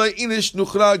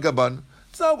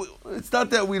not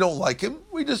that we don't like him,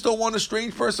 we just don't want a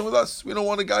strange person with us. We don't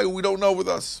want a guy who we don't know with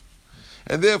us.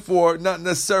 And therefore, not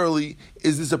necessarily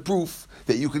is this a proof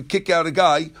that you could kick out a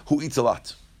guy who eats a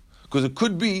lot. Because it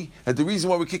could be that the reason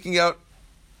why we're kicking out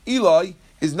Eli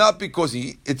is not because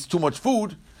it's too much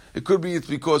food. It could be it's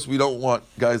because we don't want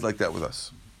guys like that with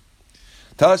us.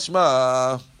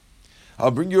 Tashma,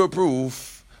 I'll bring you a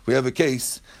proof. We have a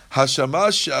case.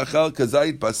 Hashamash achal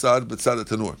kazait basad b'tzad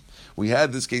tanur. We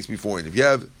had this case before. And if you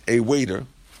have a waiter,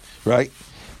 right,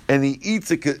 and he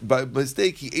eats by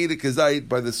mistake, he ate a kazait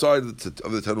by the side of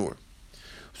the tanur.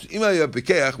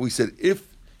 We said if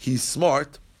he's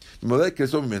smart,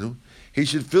 he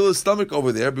should fill his stomach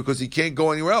over there because he can't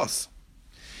go anywhere else.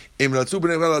 And if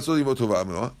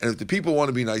the people want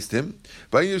to be nice to him,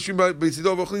 they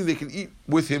can eat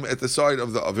with him at the side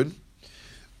of the oven.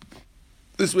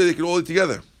 This way they can all eat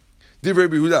together. Divrei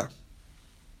Yehuda.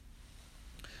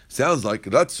 Sounds like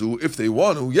Ratzu, if they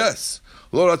want to, yes.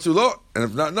 Lo Ratzu lo, and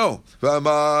if not, no.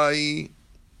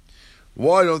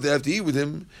 Why don't they have to eat with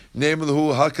him? Name of the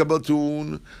who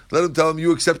hakabatun. Let him tell him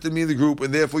you accepted me in the group,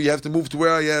 and therefore you have to move to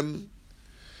where I am.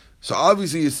 So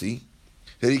obviously you see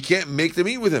that he can't make them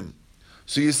eat with him.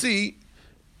 So you see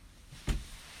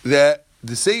that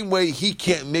the same way he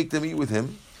can't make them eat with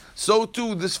him, so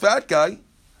too this fat guy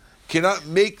cannot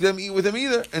make them eat with him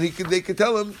either, and they could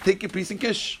tell him, take your piece and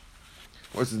kish.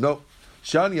 Or says no,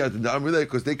 Shani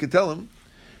because they could tell him,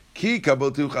 Ki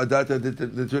kabatu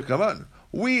chadata.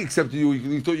 We accepted you.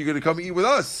 We thought you were going to come eat with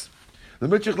us. To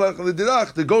go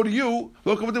to you,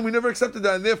 we never accepted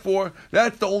that, and therefore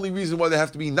that's the only reason why they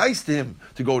have to be nice to him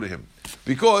to go to him,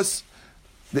 because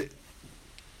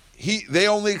they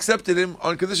only accepted him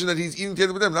on condition that he's eating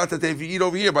together with them, not that if you eat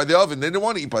over here by the oven, they didn't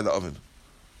want to eat by the oven,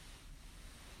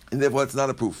 and therefore it's not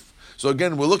a proof. So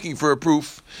again, we're looking for a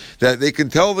proof that they can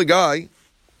tell the guy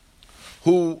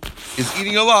who is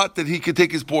eating a lot that he could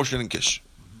take his portion and kish.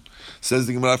 Says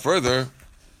the Gemara further.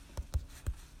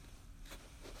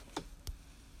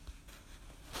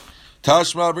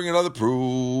 Tashma, bring another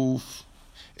proof.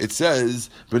 It says,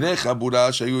 if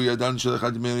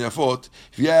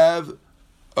you have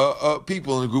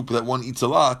people in a group that one eats a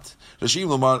lot,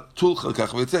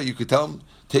 you could tell them,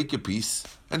 take your piece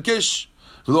and kish.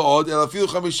 Not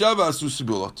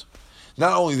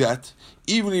only that,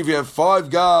 even if you have 5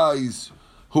 guys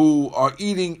who are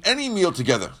eating any meal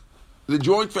together, the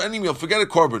joint for any meal, forget a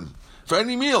korban, for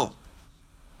any meal,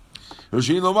 they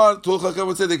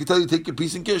can tell you, take your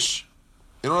piece and kish.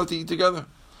 You don't have to eat together.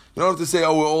 You don't have to say,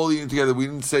 oh, we're all eating together. We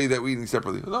didn't say that we're eating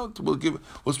separately. No,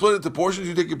 we'll split it into portions.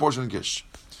 You take your portion and kish.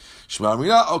 Shema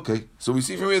Amina, okay. So we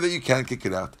see from here that you can't kick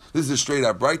it out. This is a straight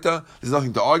out Braita. There's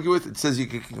nothing to argue with. It says you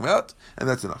can kick him out, and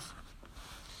that's enough.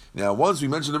 Now, once we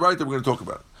mention the Braita, we're going to talk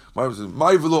about it. My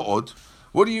velo od.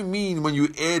 What do you mean when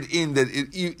you add in that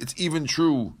it's even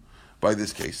true by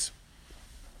this case?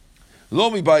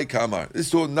 Lomi by Kamar.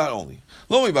 This is not only.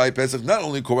 Lomi by Pesach, not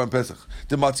only Korban Pesach.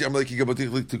 The Matzi Amaleki Gabatik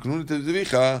Tiknun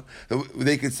Tevicha.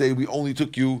 They could say we only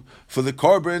took you for the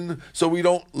carbon, so we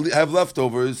don't have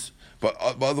leftovers, but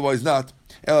otherwise not.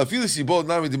 Even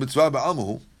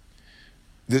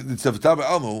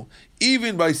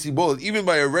by Sibol, even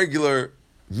by a regular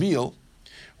meal,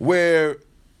 where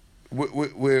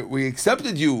we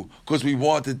accepted you because we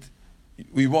wanted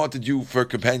you for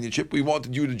companionship. We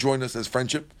wanted you to join us as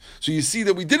friendship. So you see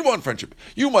that we did want friendship.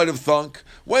 You might have thunk,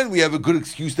 when we have a good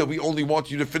excuse that we only want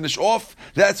you to finish off,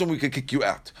 that's when we could kick you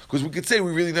out. Because we could say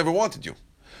we really never wanted you.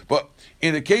 But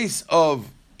in a case of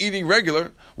eating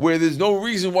regular, where there's no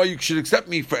reason why you should accept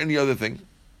me for any other thing,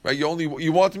 right?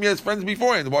 You wanted me as friends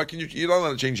beforehand. Why can you're not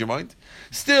allowed to change your mind?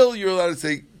 Still, you're allowed to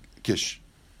say kish.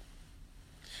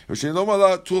 We can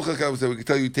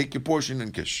tell you, take your portion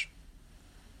and kish.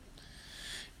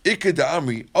 Ikka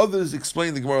Amri, others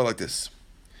explain the Gemara like this.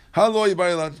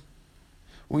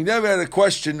 We never had a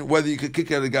question whether you could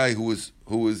kick out a guy who was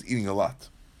eating a lot.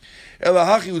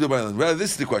 Rather,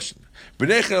 this is the question.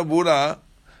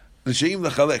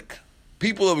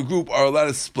 People of a group are allowed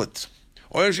to split.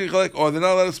 Or they're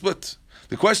not allowed to split.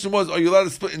 The question was, are you allowed to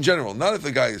split in general? Not if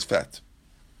the guy is fat.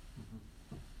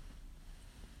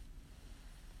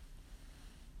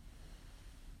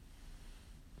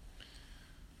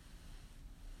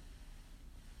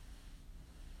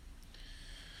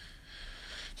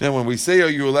 Then when we say, are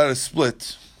you allowed to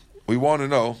split, we want to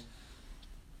know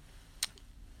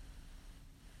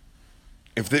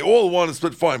if they all want to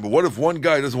split, fine, but what if one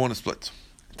guy doesn't want to split?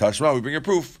 Tashma, we bring a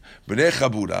proof. B'nei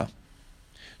Chabura,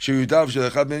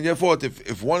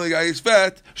 if one of the guys is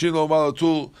fat,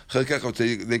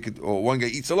 they could, or one guy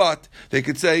eats a lot, they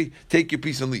could say, take your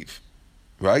piece and leave.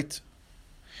 Right?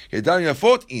 That's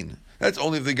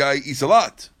only if the guy eats a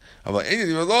lot. But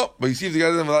you see if the guy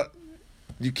doesn't have a lot,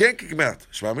 you can't kick him out.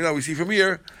 We see from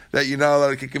here that you're not allowed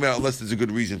to kick him out unless there's a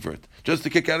good reason for it. Just to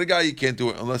kick out a guy, you can't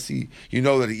do it unless you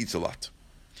know that he eats a lot.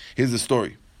 Here's the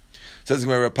story. It says,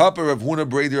 Rav Papa, Rav Huna,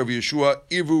 Breder, Rav Yeshua,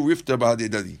 Ivu, Rifta,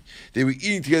 Bahadedadi. They were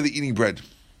eating together, eating bread.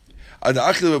 In the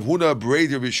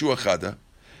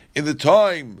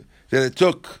time that it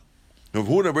took Rav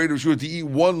Huna, Breder, Rav Yeshua to eat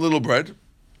one little bread,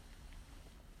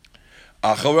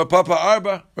 Rav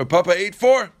Papa ate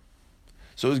 4.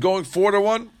 So it was going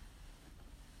 4-1.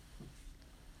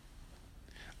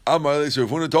 Amar, so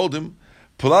Rav Huna told him,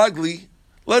 Plagli,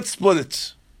 let's split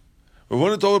it. Rav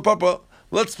Huna told Rav Papa,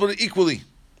 let's split it equally.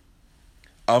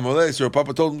 Amar, so Rav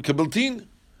Papa told him, Kabiltin,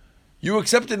 you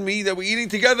accepted me that we're eating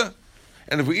together.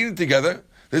 And if we're eating together,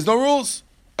 there's no rules.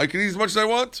 I can eat as much as I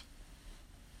want.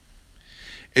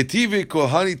 Etive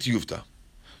kohani tiyufta.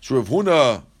 So Rav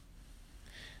Huna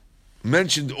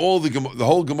mentioned the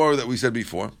whole Gemara that we said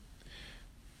before.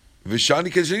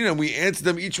 Vishani Keshanin, and we answered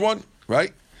them each one,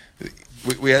 right?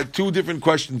 We had 2 different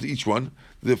questions each one.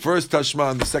 The first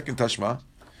Tashma and the second Tashma.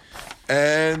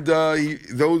 And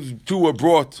those 2 were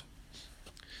brought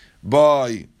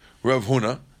by Rav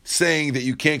Huna, saying that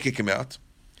you can't kick him out.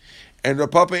 And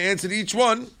Rav Papa answered each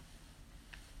one,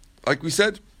 like we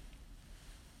said.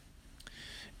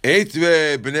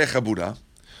 Eitve b'nei Chabura.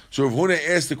 So Rav Huna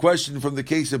asked the question from the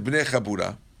case of b'nei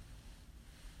Chabura.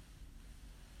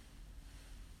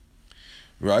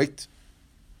 Right?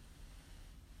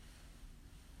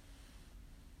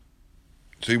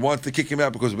 So he wants to kick him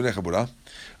out because of b'nei Chabura.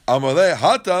 Amalei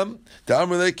hatam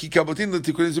ta'amalei ki kabotin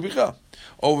l'tikunin zubicha.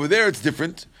 Over there it's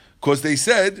different because they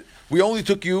said we only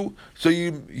took you so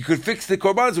you could fix the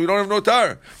korban, so we don't have no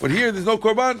tar. But here there's no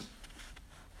korban,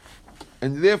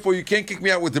 and therefore you can't kick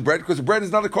me out with the bread because the bread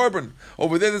is not a korban.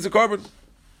 Over there's a korban.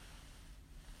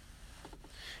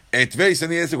 And Tveis,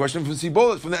 and he asked the question from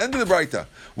Sibolet, from the end of the Braita,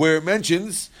 where it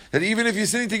mentions that even if you're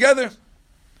sitting together,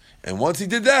 and once he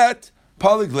did that,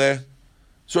 Paligleh.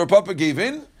 So our Papa gave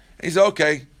in, and he said,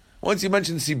 okay, once you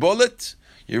mentioned Sibolet,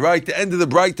 you're right, the end of the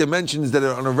Braita mentions that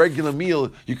on a regular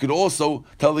meal, you could also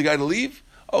tell the guy to leave.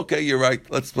 Okay, you're right,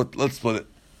 let's split it.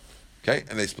 Okay,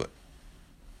 and they split.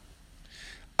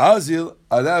 Azil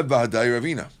Alav Bahadai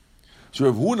Ravina. So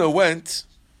Rav Huna went,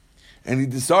 and he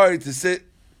decided to sit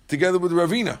together with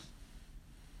Ravina.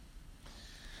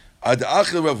 Ad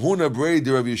Achel Rav Huna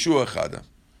Breid Rav Yeshua Chada.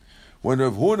 When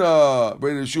Rav Huna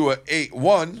Breid Yeshua ate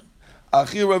 1,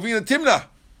 Achil Ravina Timna.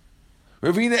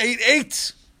 Ravina ate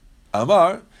 8.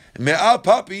 Amar Me'al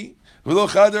Papi V'lo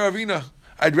Chada Ravina.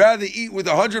 I'd rather eat with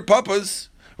 100 papas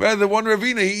rather than 1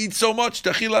 Ravina. He eats so much.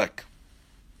 Tachilak.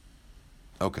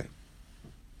 Okay.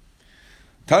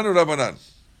 Tanu Rabbanan.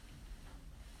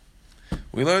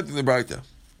 We learned in the Braita.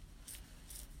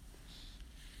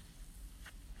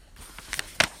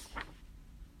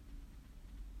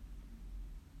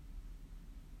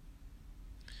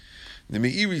 The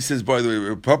Meiri says, by the way,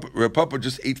 Rav Papa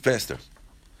just ate faster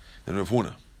than Rav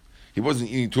Huna. He wasn't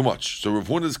eating too much. So Rav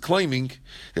Huna is claiming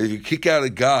that if you kick out a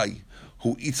guy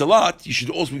who eats a lot, you should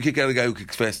also kick out a guy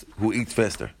who eats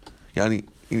faster. Yani,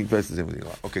 eating faster is everything a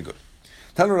lot. Okay, good.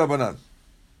 Tanu Rabbanan.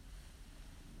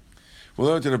 We'll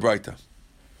learn to the Braita.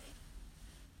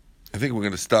 I think we're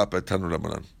going to stop at Tanu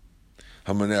Rabbanan.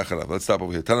 Hamanei Acharav. Let's stop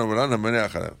over here. Tanu Rabbanan, Hamanei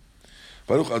Acharav.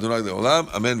 Baruch Adonai Le'olam.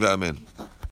 Amen ve'amen.